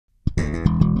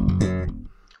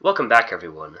Welcome back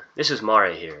everyone, this is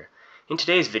Mara here. In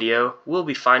today's video, we'll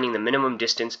be finding the minimum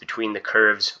distance between the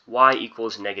curves y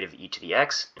equals negative e to the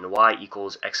x and y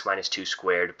equals x minus 2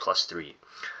 squared plus 3.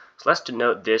 So let's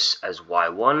denote this as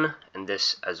y1 and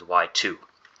this as y2.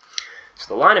 So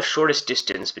the line of shortest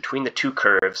distance between the two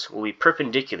curves will be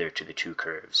perpendicular to the two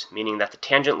curves, meaning that the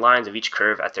tangent lines of each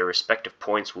curve at their respective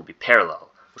points will be parallel,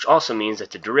 which also means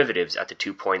that the derivatives at the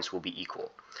 2 points will be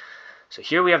equal. So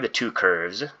here we have the two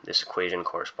curves. This equation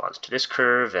corresponds to this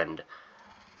curve, and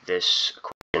this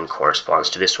equation corresponds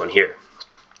to this one here.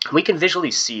 We can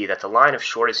visually see that the line of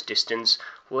shortest distance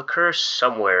will occur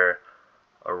somewhere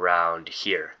around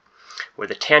here, where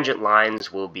the tangent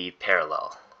lines will be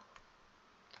parallel,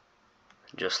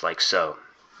 just like so,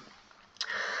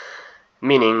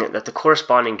 meaning that the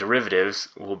corresponding derivatives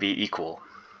will be equal.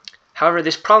 However,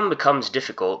 this problem becomes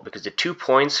difficult because the 2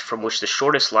 points from which the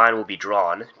shortest line will be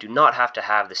drawn do not have to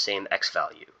have the same x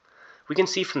value. We can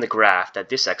see from the graph that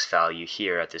this x value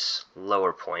here at this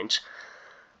lower point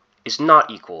is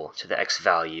not equal to the x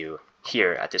value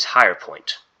here at this higher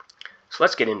point. So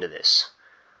let's get into this.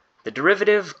 The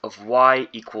derivative of y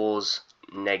equals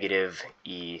negative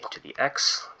e to the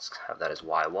x, let's have that as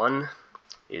y1,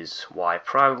 is y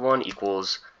prime 1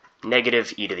 equals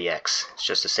negative e to the x. It's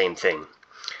just the same thing.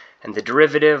 And the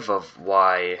derivative of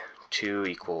y2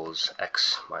 equals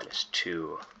x minus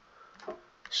 2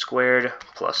 squared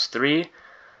plus 3.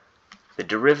 The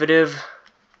derivative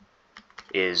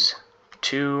is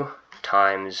 2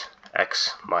 times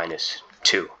x minus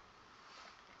 2.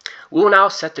 We will now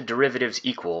set the derivatives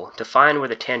equal to find where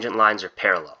the tangent lines are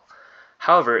parallel.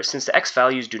 However, since the x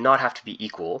values do not have to be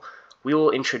equal, we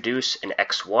will introduce an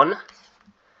x1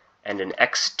 and an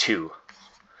x2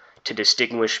 to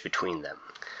distinguish between them.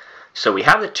 So we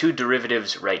have the two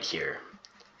derivatives right here,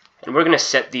 and we're going to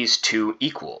set these two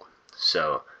equal.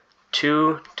 So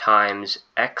 2 times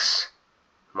x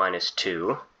minus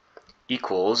 2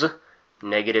 equals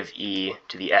negative e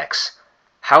to the x.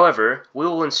 However, we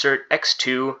will insert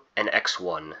x2 and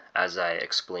x1 as I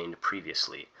explained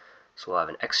previously. So we'll have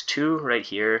an x2 right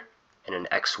here and an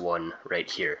x1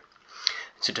 right here.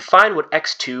 So to find what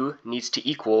x2 needs to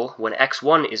equal when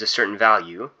x1 is a certain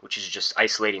value, which is just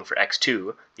isolating for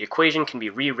x2, the equation can be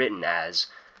rewritten as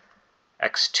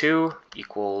x2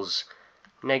 equals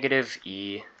negative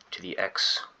e to the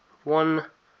x1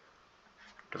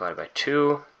 divided by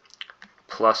 2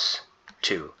 plus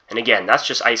 2. And again, that's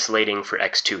just isolating for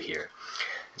x2 here.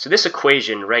 So this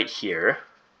equation right here,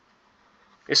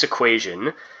 this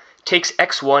equation takes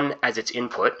x1 as its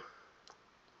input,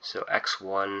 so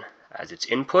x1 as its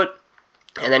input,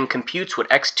 and then computes what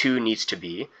x2 needs to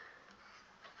be,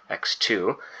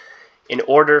 x2, in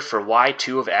order for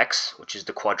y2 of x, which is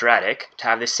the quadratic, to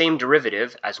have the same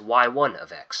derivative as y1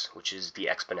 of x, which is the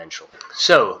exponential.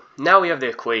 So now we have the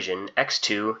equation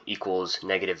x2 equals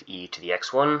negative e to the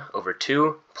x1 over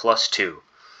 2 plus 2.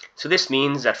 So this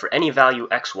means that for any value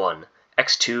x1,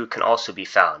 x2 can also be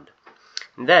found.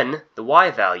 And then the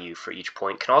y value for each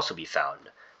point can also be found.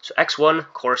 So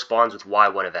x1 corresponds with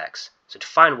y1 of x. So to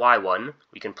find y1,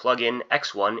 we can plug in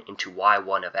x1 into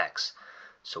y1 of x.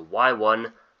 So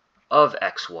y1 of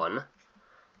x1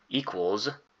 equals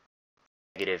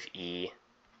negative e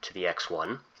to the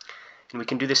x1. And we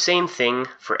can do the same thing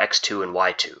for x2 and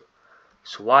y2.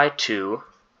 So y2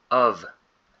 of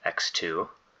x2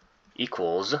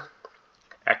 equals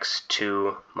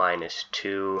x2 minus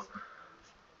 2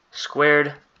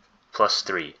 squared plus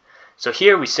 3. So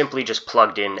here we simply just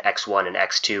plugged in x1 and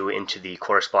x2 into the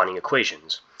corresponding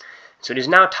equations. So it is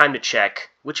now time to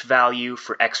check which value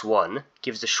for x1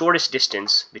 gives the shortest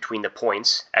distance between the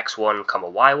points x1,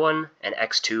 y1 and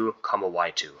x2,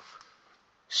 y2.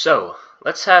 So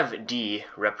let's have d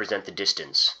represent the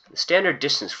distance. The standard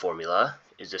distance formula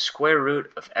is the square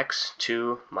root of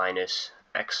x2 minus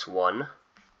x1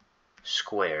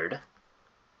 squared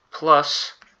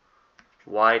plus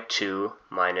y2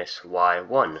 minus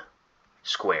y1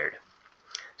 squared.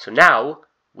 So now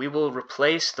we will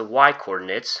replace the y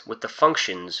coordinates with the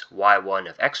functions y1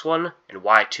 of x1 and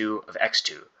y2 of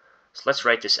x2. So let's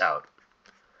write this out.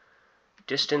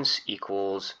 Distance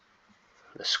equals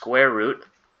the square root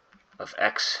of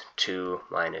x2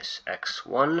 minus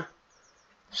x1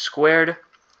 squared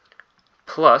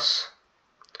plus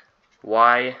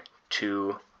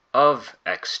y2 of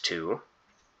x2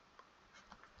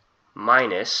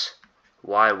 minus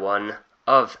y1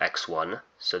 of x1,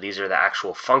 so these are the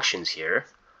actual functions here,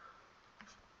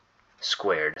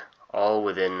 squared, all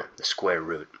within the square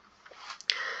root.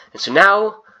 And so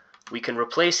now we can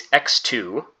replace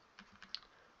x2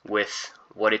 with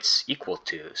what it's equal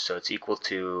to. So it's equal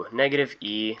to negative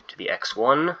e to the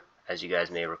x1 as you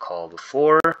guys may recall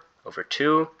before, over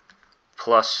 2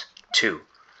 plus 2.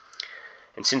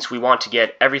 And since we want to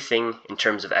get everything in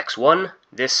terms of x1,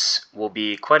 this will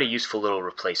be quite a useful little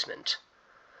replacement.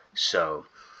 So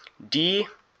d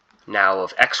now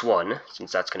of x1,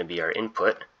 since that's going to be our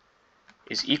input,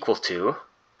 is equal to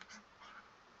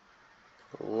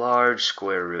large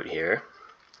square root here,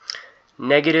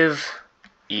 negative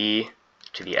e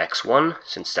to the x1,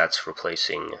 since that's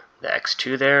replacing the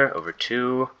x2 there, over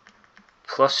 2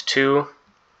 plus 2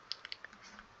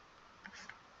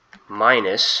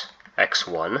 minus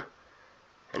x1,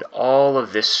 and all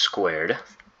of this squared,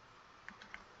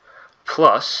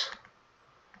 plus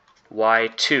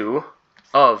y2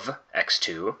 of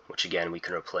x2, which again we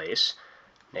can replace,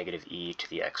 negative e to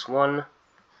the x1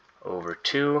 over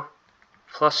 2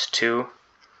 plus 2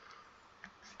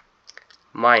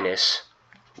 minus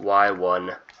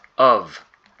y1 of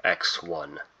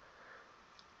x1,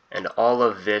 and all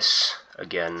of this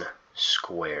again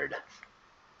squared.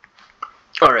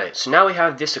 Alright, so now we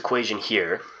have this equation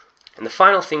here, and the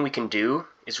final thing we can do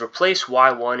is replace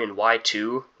y1 and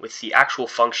y2 with the actual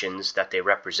functions that they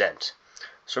represent.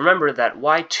 So remember that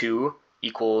y2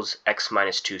 equals x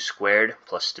minus 2 squared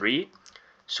plus 3,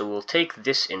 so we'll take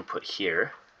this input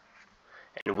here,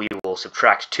 and we will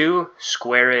subtract 2,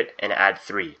 square it, and add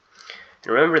 3.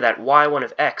 And remember that y1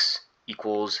 of x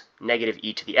equals negative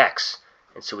e to the x,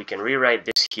 and so we can rewrite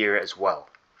this here as well.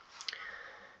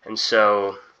 And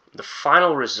so the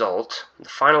final result, the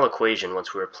final equation,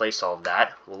 once we replace all of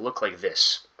that, will look like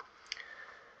this.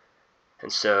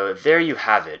 And so there you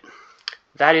have it.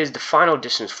 That is the final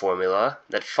distance formula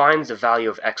that finds the value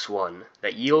of x1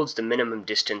 that yields the minimum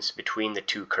distance between the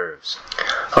two curves.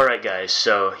 Alright guys,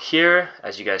 so here,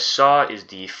 as you guys saw, is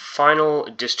the final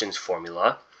distance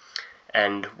formula.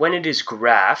 And when it is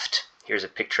graphed, here's a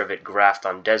picture of it graphed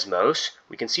on Desmos,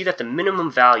 we can see that the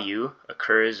minimum value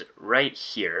occurs right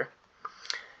here.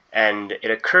 And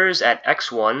it occurs at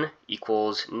x1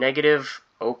 equals negative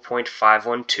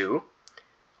 0.512,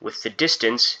 with the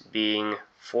distance being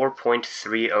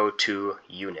 4.302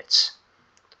 units.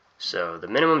 So the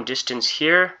minimum distance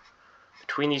here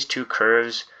between these two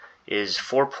curves is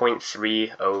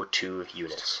 4.302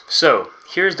 units. So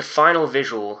here's the final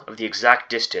visual of the exact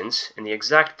distance and the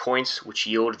exact points which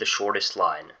yield the shortest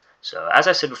line. So as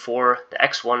I said before, the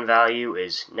x1 value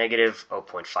is negative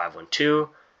 0.512,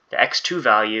 the x2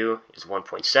 value is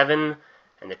 1.7,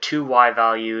 and the two y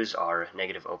values are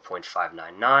negative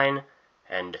 0.599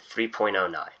 and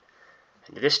 3.09.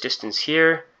 And this distance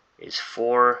here is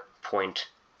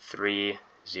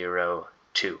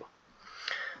 4.302.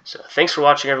 So thanks for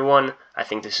watching, everyone. I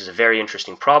think this is a very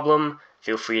interesting problem.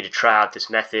 Feel free to try out this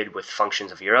method with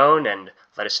functions of your own and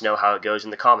let us know how it goes in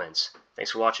the comments.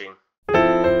 Thanks for watching.